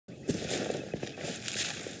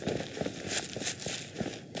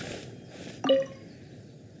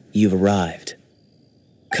You've arrived.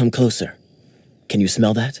 Come closer. Can you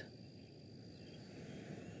smell that?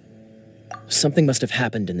 Something must have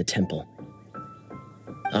happened in the temple.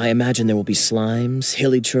 I imagine there will be slimes,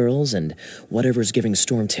 hilly churls, and whatever's giving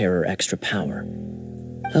Storm Terror extra power.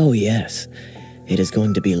 Oh yes, it is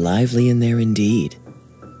going to be lively in there indeed.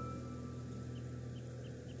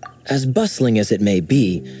 As bustling as it may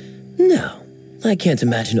be, no, I can't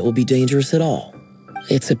imagine it will be dangerous at all.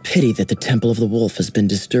 It's a pity that the Temple of the Wolf has been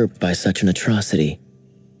disturbed by such an atrocity.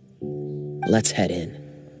 Let's head in.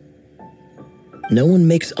 No one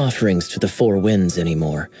makes offerings to the Four Winds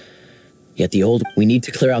anymore. Yet we need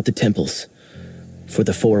to clear out the temples for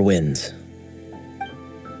the Four Winds.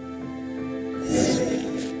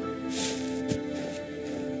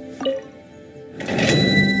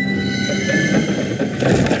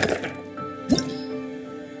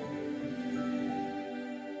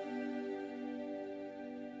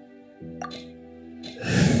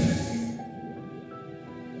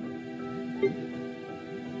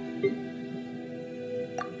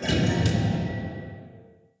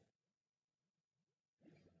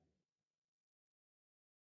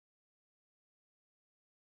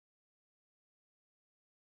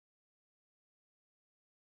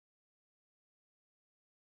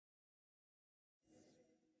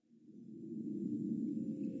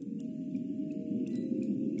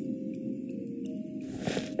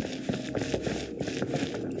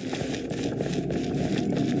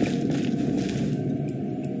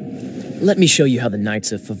 Let me show you how the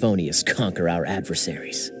Knights of Favonius conquer our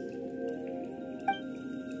adversaries.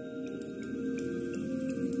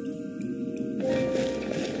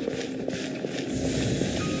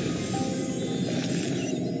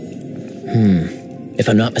 If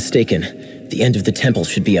I'm not mistaken, the end of the temple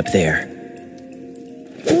should be up there.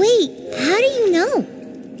 Wait, how do you know?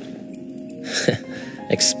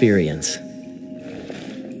 Experience.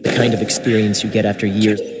 The kind of experience you get after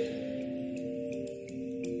years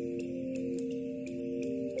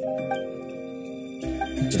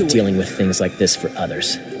of dealing with things like this for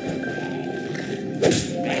others.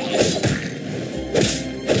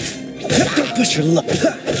 Don't push your luck.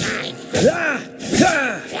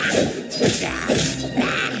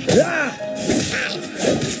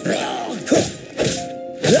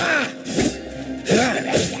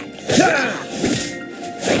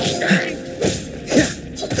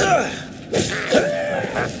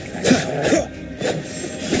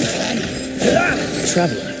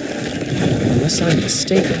 Traveler, unless I'm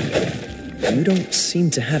mistaken, you don't seem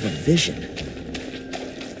to have a vision.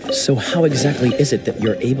 So how exactly is it that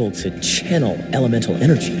you're able to channel elemental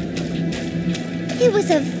energy? It was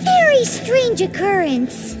a very strange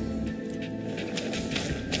occurrence.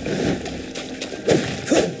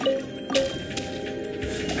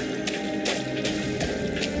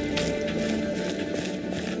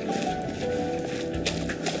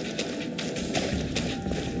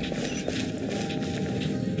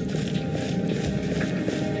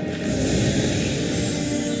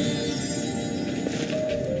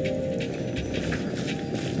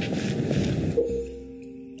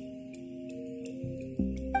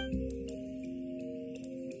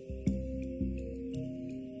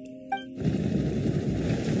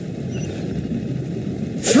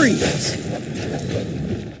 Freeze!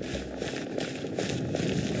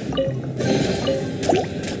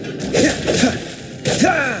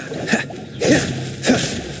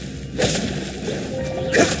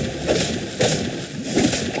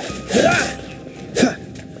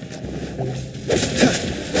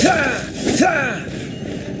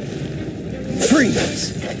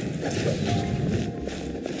 Freeze!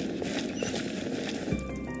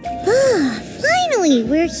 Finally,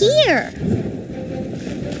 we're here.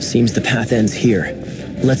 Seems the path ends here.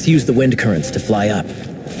 Let's use the wind currents to fly up.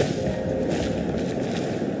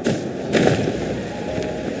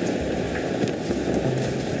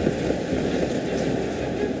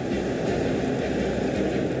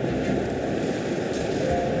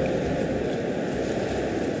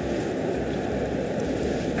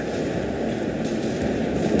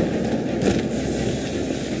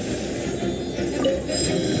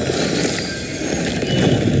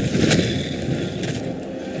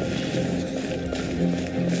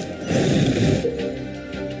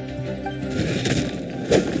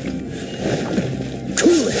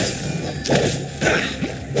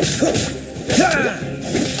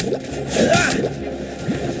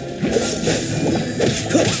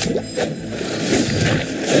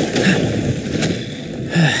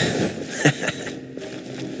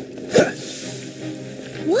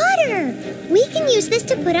 Water! We can use this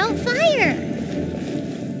to put out fire.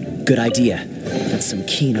 Good idea. That's some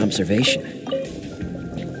keen observation.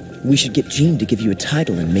 We should get Jean to give you a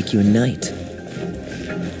title and make you a knight.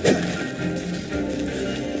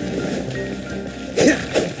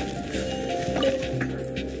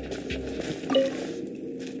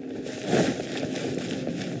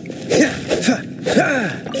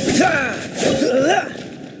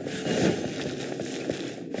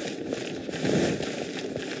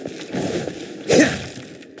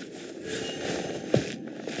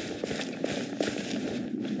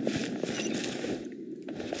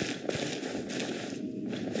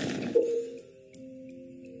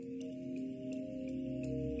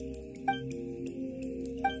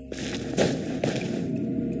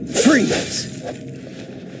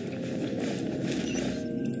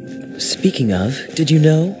 Speaking of, did you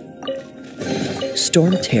know?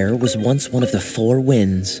 Storm Terror was once one of the 4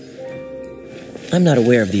 winds. I'm not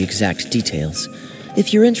aware of the exact details.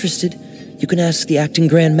 If you're interested, you can ask the acting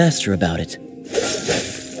Grand Master about it.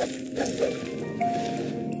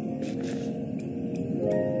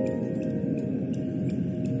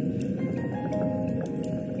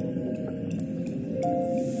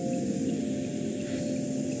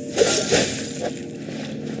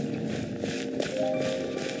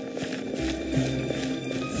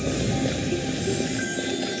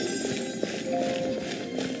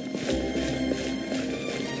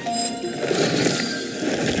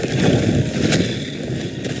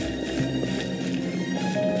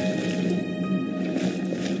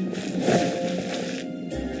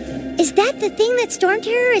 The thing that Storm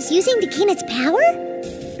Terror is using to gain its power?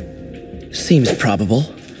 Seems probable.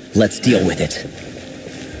 Let's deal with it.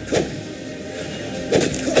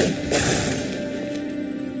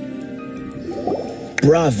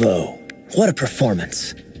 Bravo! What a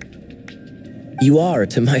performance. You are,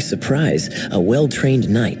 to my surprise, a well-trained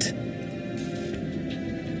knight.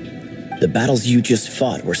 The battles you just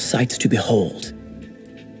fought were sights to behold.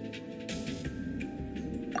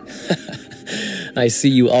 I see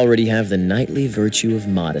you already have the knightly virtue of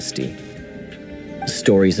modesty.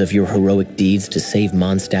 Stories of your heroic deeds to save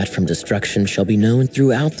Mondstadt from destruction shall be known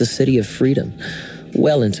throughout the City of Freedom,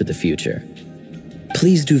 well into the future.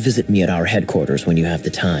 Please do visit me at our headquarters when you have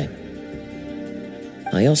the time.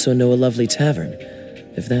 I also know a lovely tavern,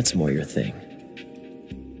 if that's more your thing.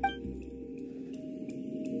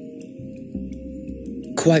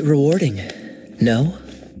 Quite rewarding, no?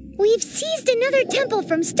 We've seized another temple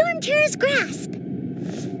from Storm Terror's grasp.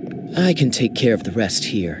 I can take care of the rest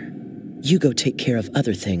here. You go take care of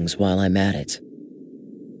other things while I'm at it.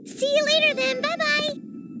 See you later then, bye-bye!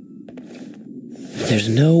 There's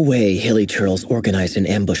no way Hilly Turtles organized an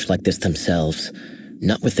ambush like this themselves,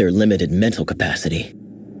 not with their limited mental capacity.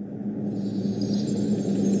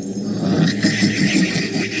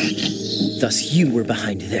 Thus you were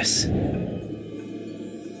behind this.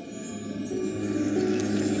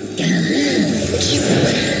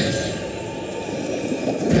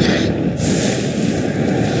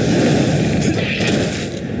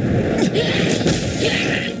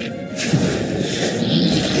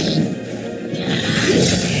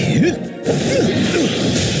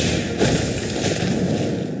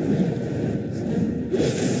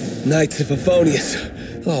 Knights of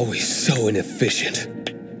Favonius, always so inefficient.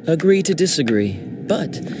 Agree to disagree,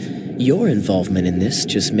 but your involvement in this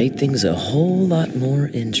just made things a whole lot more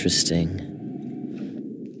interesting.